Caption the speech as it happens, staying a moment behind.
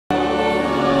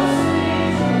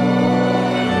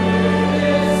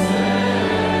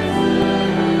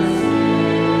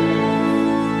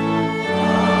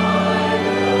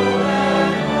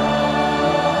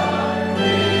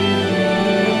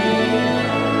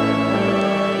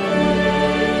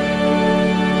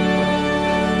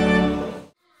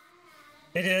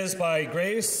is by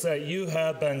grace that you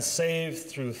have been saved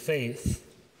through faith.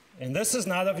 And this is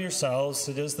not of yourselves,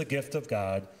 it is the gift of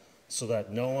God, so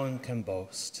that no one can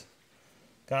boast.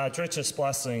 God's richest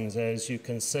blessings as you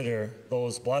consider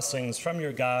those blessings from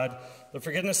your God, the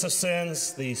forgiveness of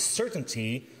sins, the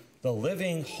certainty, the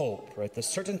living hope, right? The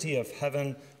certainty of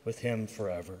heaven with him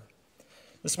forever.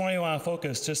 This morning I want to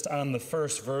focus just on the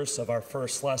first verse of our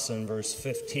first lesson, verse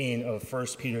 15 of 1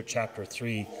 Peter chapter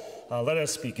 3. Let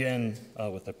us begin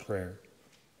with a prayer.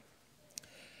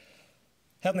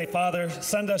 Heavenly Father,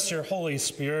 send us your Holy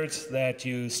Spirit that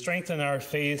you strengthen our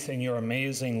faith in your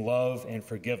amazing love and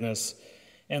forgiveness,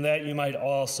 and that you might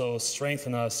also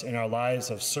strengthen us in our lives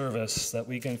of service, that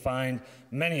we can find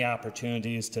many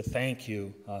opportunities to thank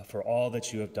you for all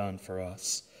that you have done for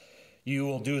us. You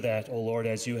will do that, O Lord,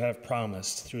 as you have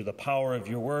promised, through the power of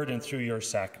your word and through your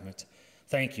sacrament.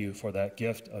 Thank you for that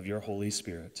gift of your Holy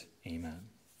Spirit. Amen.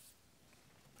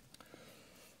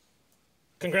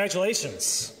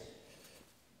 Congratulations.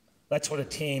 That's what a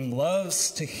team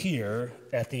loves to hear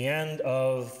at the end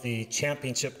of the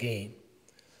championship game.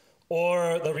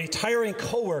 Or the retiring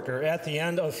coworker at the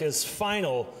end of his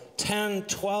final 10,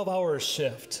 12-hour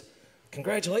shift.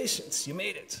 Congratulations, you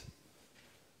made it.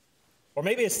 Or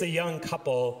maybe it's the young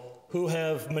couple who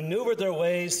have maneuvered their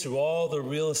ways through all the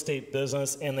real estate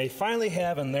business and they finally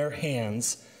have in their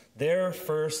hands their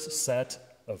first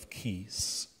set of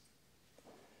keys.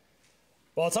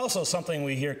 Well, it's also something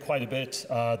we hear quite a bit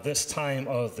this time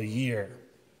of the year,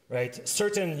 right?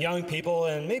 Certain young people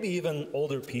and maybe even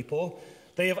older people,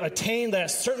 they have attained that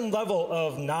certain level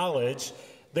of knowledge.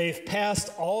 They've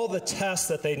passed all the tests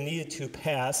that they needed to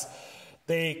pass.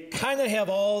 They kind of have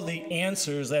all the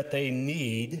answers that they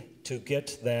need to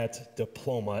get that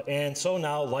diploma. And so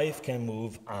now life can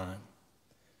move on.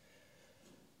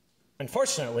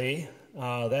 Unfortunately,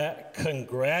 that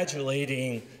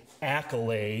congratulating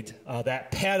accolade,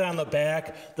 that pat on the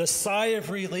back, the sigh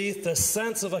of relief, the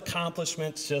sense of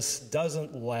accomplishment just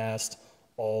doesn't last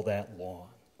all that long.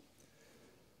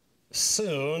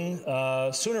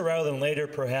 Sooner rather than later,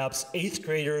 perhaps 8th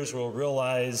graders will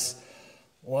realize,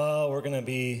 well, we're going to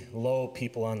be low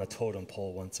people on the totem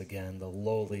pole once again, the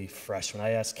lowly freshmen. I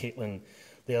asked Caitlin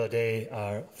the other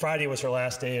day, Friday was her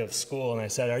last day of school, and I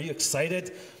said, are you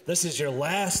excited? This is your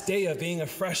last day of being a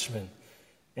freshman.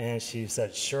 And she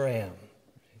said, sure am.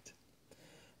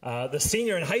 Right? The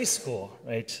senior in high school,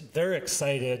 right? They're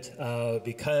excited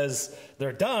because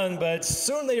they're done, but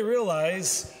soon they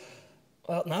realize,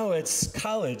 well, now it's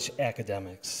college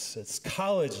academics. It's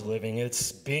college living.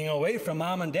 It's being away from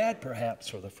mom and dad, perhaps,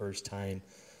 for the first time.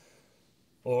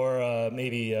 Or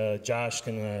maybe Josh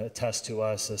can attest to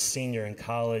us, a senior in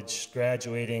college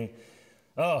graduating.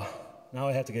 Oh, now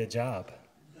I have to get a job.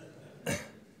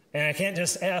 And I can't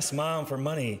just ask mom for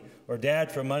money or dad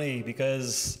for money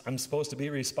because I'm supposed to be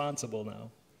responsible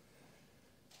now.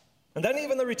 And then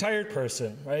even the retired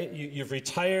person, right? You've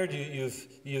retired,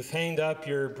 you've hanged up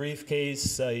your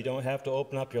briefcase, you don't have to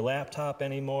open up your laptop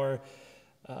anymore,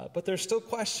 but there's still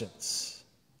questions,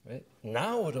 right?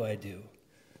 Now what do I do?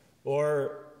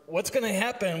 Or what's going to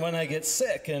happen when I get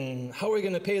sick, and how are we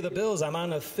going to pay the bills? I'm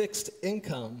on a fixed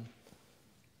income.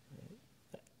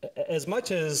 As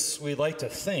much as we'd like to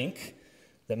think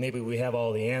that maybe we have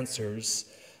all the answers,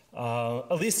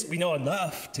 at least we know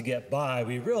enough to get by,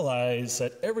 we realize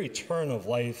that every turn of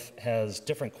life has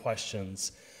different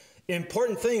questions,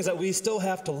 important things that we still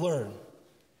have to learn,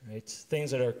 right? Things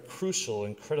that are crucial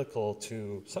and critical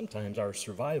to sometimes our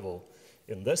survival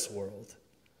in this world.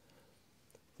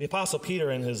 The Apostle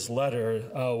Peter in his letter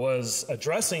was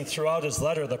addressing throughout his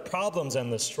letter the problems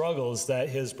and the struggles that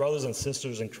his brothers and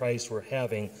sisters in Christ were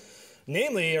having,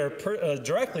 namely or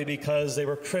directly because they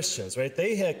were Christians, right?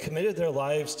 They had committed their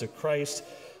lives to Christ,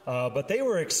 but they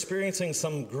were experiencing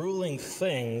some grueling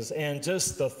things, and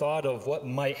just the thought of what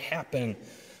might happen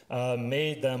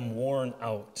made them worn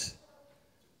out.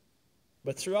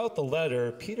 But throughout the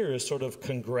letter, Peter is sort of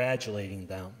congratulating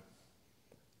them.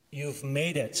 You've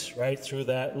made it, right, through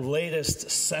that latest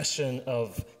session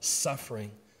of suffering.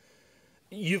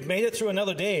 You've made it through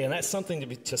another day, and that's something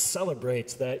to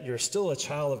celebrate, that you're still a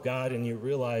child of God and you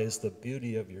realize the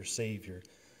beauty of your Savior.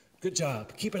 Good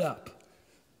job. Keep it up.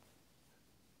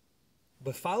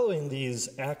 But following these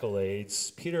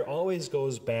accolades, Peter always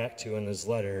goes back to, in his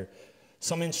letter,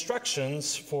 some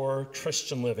instructions for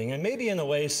Christian living, and maybe in a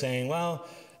way saying, well,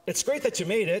 it's great that you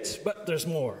made it, but there's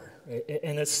more.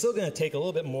 And it's still going to take a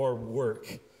little bit more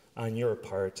work on your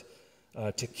part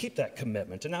to keep that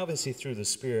commitment. And obviously through the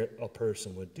Spirit, a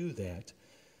person would do that.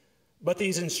 But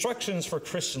these instructions for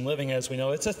Christian living, as we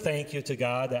know, it's a thank you to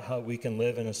God that how we can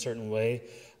live in a certain way.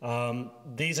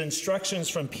 These instructions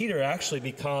from Peter actually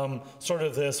become sort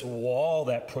of this wall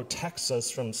that protects us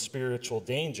from spiritual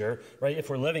danger, right? If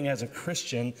we're living as a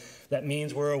Christian, that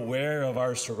means we're aware of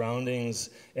our surroundings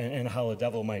and how the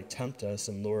devil might tempt us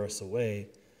and lure us away.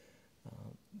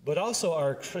 But also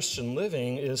our Christian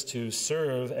living is to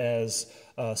serve as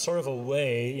sort of a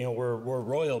way, we're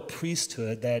royal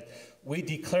priesthood, that we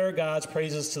declare God's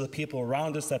praises to the people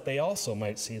around us that they also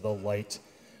might see the light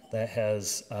that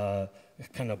has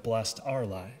kind of blessed our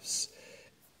lives.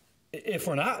 If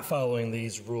we're not following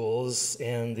these rules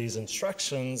and these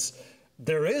instructions,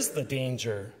 there is the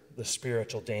danger, the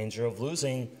spiritual danger of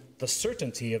losing the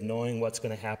certainty of knowing what's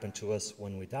going to happen to us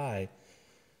when we die.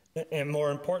 And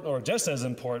more important, or just as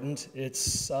important,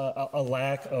 it's a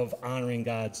lack of honoring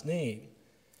God's name.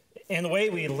 And the way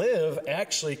we live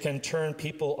actually can turn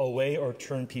people away or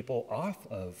turn people off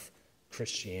of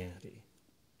Christianity.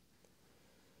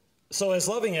 So as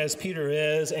loving as Peter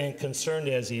is and concerned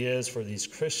as he is for these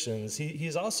Christians,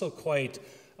 he's also quite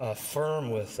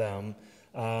firm with them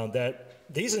that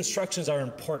these instructions are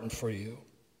important for you.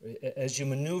 As you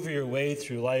maneuver your way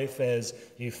through life, as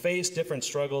you face different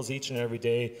struggles each and every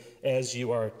day, as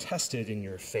you are tested in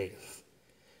your faith.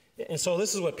 And so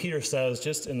this is what Peter says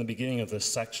just in the beginning of this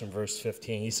section, verse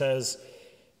 15. He says,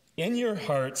 "In your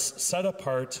hearts set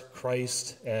apart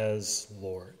Christ as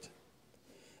Lord."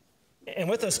 And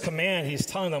with this command, he's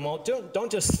telling them, well,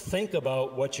 don't just think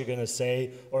about what you're going to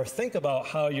say or think about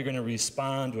how you're going to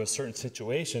respond to a certain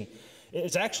situation.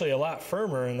 It's actually a lot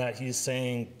firmer in that he's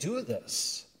saying, do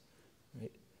this.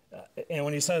 And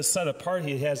when he says set apart,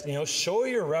 he has, show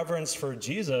your reverence for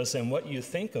Jesus and what you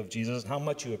think of Jesus and how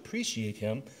much you appreciate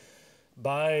him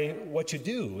by what you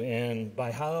do and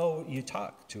by how you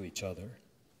talk to each other.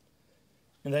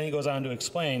 And then he goes on to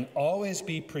explain, always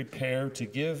be prepared to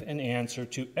give an answer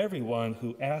to everyone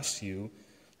who asks you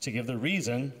to give the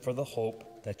reason for the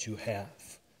hope that you have.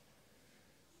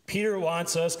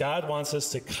 God wants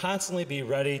us to constantly be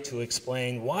ready to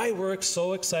explain why we're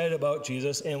so excited about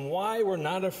Jesus and why we're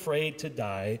not afraid to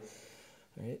die.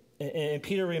 Right? And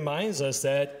Peter reminds us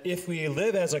that if we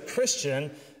live as a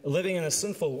Christian, living in a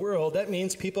sinful world, that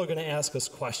means people are going to ask us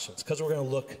questions because we're going to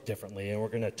look differently and we're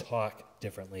going to talk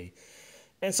differently.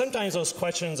 And sometimes those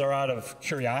questions are out of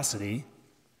curiosity.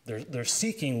 They're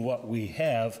seeking what we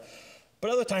have.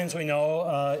 But other times we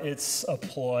know it's a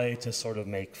ploy to sort of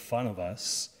make fun of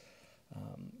us.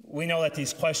 We know that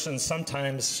these questions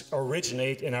sometimes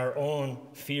originate in our own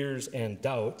fears and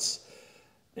doubts.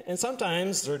 And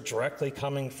sometimes they're directly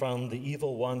coming from the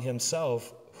evil one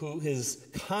himself, who is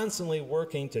constantly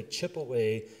working to chip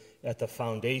away at the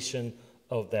foundation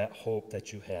of that hope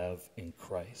that you have in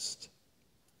Christ.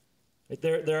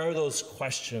 There are those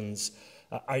questions.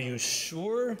 Are you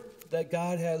sure that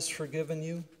God has forgiven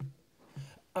you?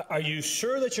 Are you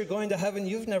sure that you're going to heaven?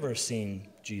 You've never seen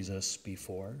Jesus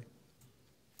before.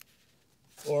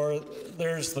 Or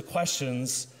there's the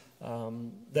questions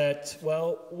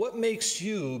what makes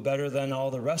you better than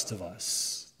all the rest of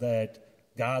us? That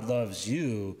God loves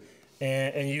you,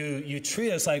 and you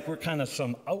treat us like we're kind of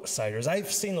some outsiders.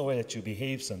 I've seen the way that you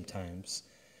behave sometimes.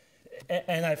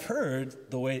 And I've heard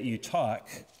the way that you talk,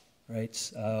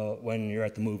 right, when you're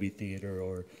at the movie theater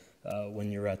or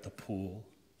when you're at the pool.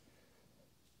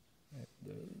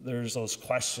 There's those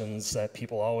questions that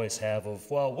people always have of,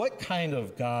 what kind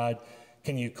of God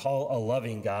can you call a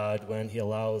loving God when he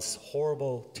allows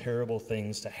horrible, terrible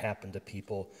things to happen to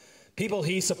people? People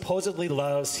he supposedly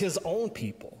loves, his own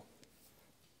people.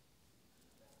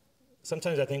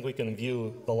 Sometimes I think we can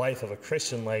view the life of a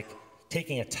Christian like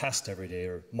taking a test every day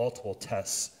or multiple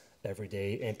tests every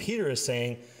day. And Peter is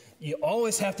saying you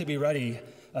always have to be ready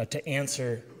to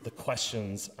answer the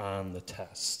questions on the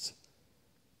test.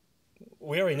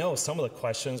 We already know some of the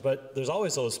questions, but there's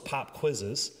always those pop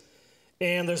quizzes.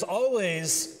 And there's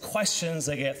always questions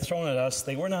that get thrown at us.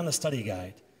 They weren't on the study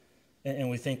guide.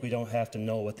 And we think we don't have to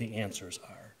know what the answers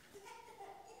are.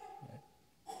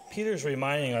 Peter's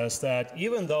reminding us that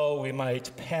even though we might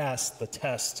pass the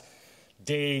test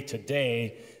day to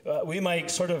day, we might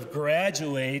sort of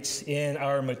graduate in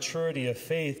our maturity of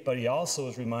faith, but he also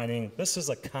is reminding this is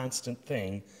a constant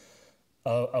thing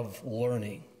of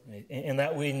learning, right? And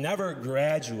that we never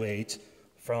graduate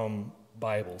from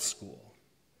Bible school.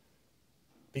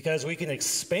 Because we can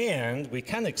expand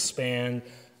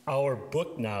our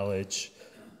book knowledge,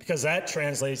 because that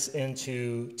translates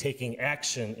into taking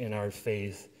action in our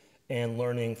faith and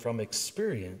learning from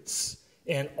experience.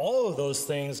 And all of those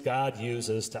things God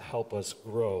uses to help us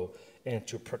grow and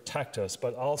to protect us,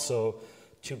 but also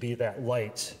to be that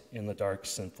light in the dark,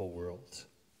 sinful world.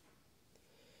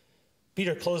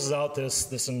 Peter closes out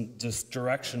this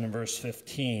direction in verse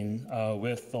 15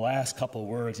 with the last couple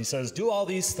words. He says, "Do all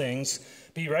these things,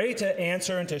 be ready to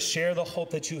answer and to share the hope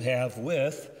that you have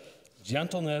with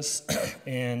gentleness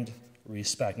and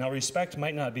respect." Now, respect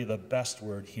might not be the best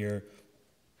word here.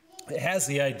 It has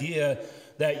the idea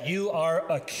that you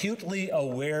are acutely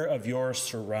aware of your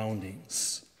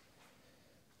surroundings.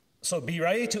 So be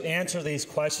ready to answer these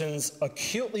questions,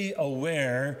 acutely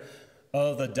aware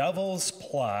of the devil's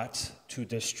plot to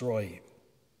destroy you.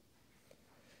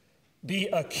 Be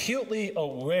acutely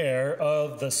aware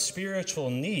of the spiritual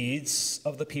needs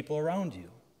of the people around you,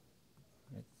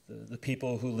 the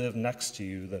people who live next to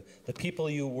you, the people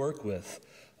you work with,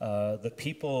 the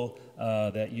people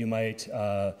that you might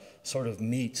sort of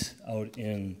meet out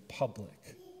in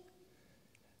public.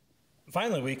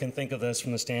 Finally, we can think of this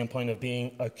from the standpoint of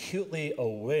being acutely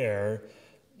aware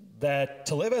that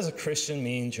to live as a Christian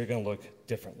means you're going to look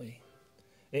differently.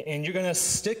 And you're going to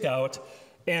stick out,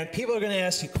 and people are going to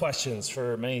ask you questions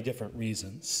for many different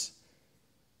reasons.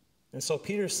 And so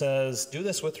Peter says, do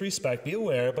this with respect, be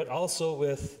aware, but also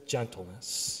with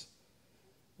gentleness.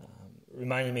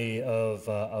 Reminding me of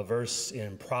a verse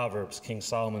in Proverbs. King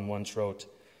Solomon once wrote,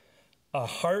 "A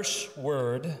harsh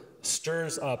word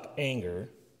stirs up anger,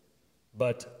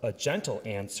 but a gentle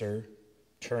answer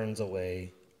turns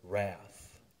away wrath."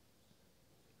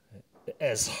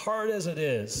 As hard as it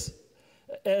is,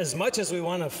 as much as we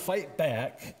want to fight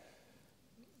back,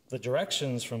 the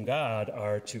directions from God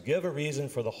are to give a reason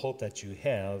for the hope that you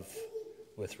have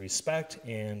with respect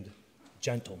and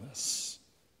gentleness.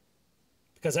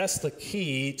 Because that's the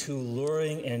key to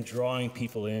luring and drawing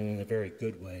people in a very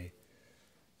good way,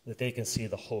 that they can see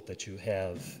the hope that you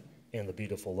have and the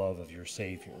beautiful love of your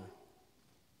Savior.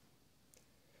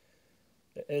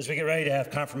 As we get ready to have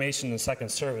confirmation in the second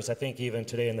service, I think even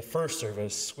today in the first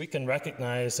service, we can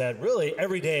recognize that really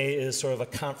every day is sort of a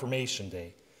confirmation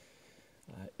day.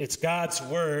 It's God's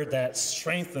word that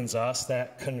strengthens us,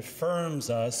 that confirms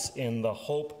us in the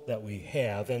hope that we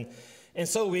have. And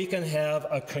so we can have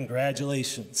a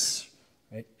congratulations,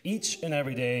 right? Each and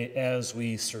every day as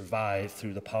we survive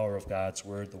through the power of God's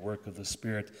word, the work of the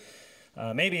Spirit.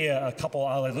 Maybe a couple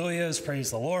hallelujahs,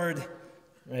 praise the Lord.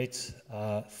 Right?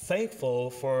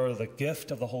 Thankful for the gift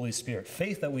of the Holy Spirit,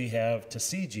 faith that we have to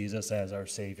see Jesus as our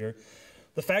Savior,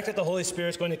 the fact that the Holy Spirit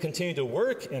is going to continue to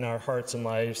work in our hearts and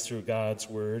lives through God's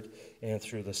Word and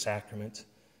through the sacrament,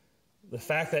 the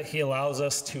fact that He allows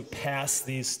us to pass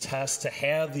these tests, to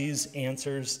have these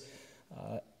answers,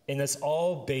 and it's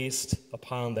all based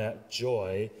upon that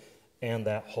joy and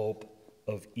that hope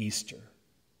of Easter.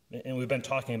 And we've been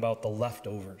talking about the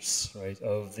leftovers, right,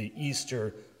 of the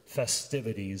Easter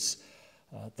festivities.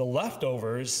 The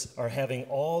leftovers are having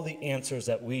all the answers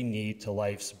that we need to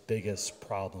life's biggest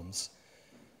problems.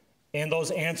 And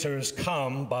those answers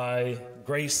come by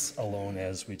grace alone,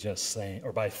 as we just sang,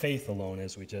 or by faith alone,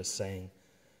 as we just sang.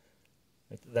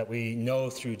 That we know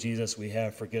through Jesus we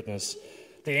have forgiveness.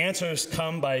 The answers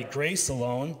come by grace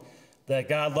alone, that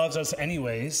God loves us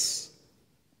anyways.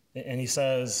 And He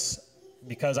says,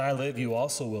 because I live, you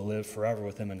also will live forever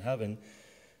with Him in heaven.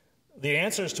 The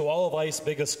answers to all of life's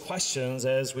biggest questions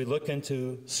as we look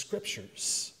into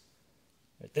scriptures.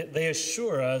 They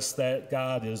assure us that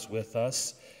God is with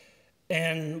us.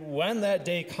 And when that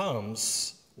day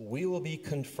comes, we will be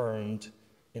confirmed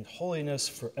in holiness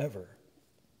forever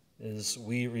as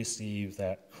we receive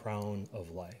that crown of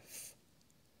life.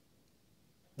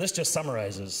 This just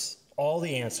summarizes all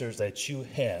the answers that you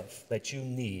have, that you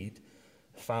need,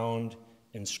 found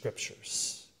in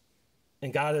scriptures.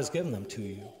 And God has given them to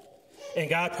you. And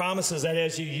God promises that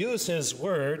as you use His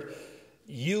word,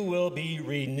 you will be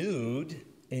renewed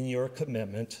in your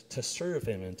commitment to serve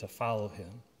Him and to follow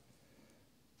Him.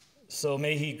 So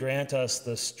may He grant us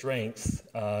the strength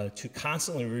to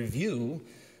constantly review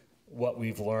what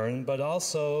we've learned, but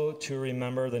also to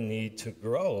remember the need to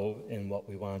grow in what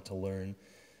we want to learn.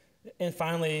 And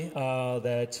finally,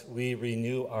 that we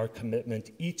renew our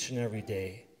commitment each and every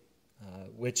day,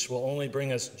 which will only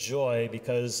bring us joy,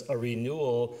 because a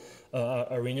renewal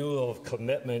of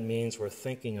commitment means we're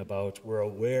thinking about, we're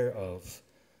aware of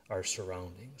our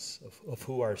surroundings, of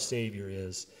who our Savior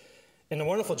is, and the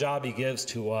wonderful job He gives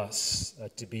to us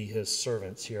to be His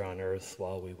servants here on earth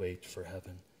while we wait for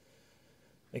heaven.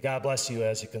 May God bless you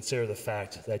as you consider the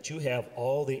fact that you have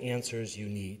all the answers you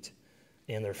need,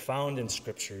 and they're found in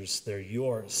scriptures. They're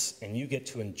yours, and you get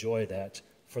to enjoy that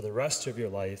for the rest of your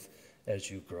life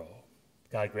as you grow.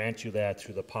 God grant you that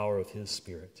through the power of His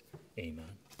Spirit. Amen.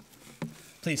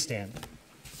 Please stand.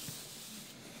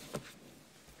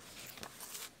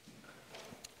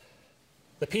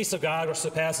 The peace of God, which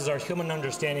surpasses our human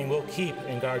understanding, will keep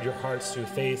and guard your hearts through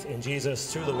faith in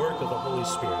Jesus, through the work of the Holy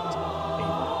Spirit.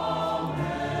 Amen.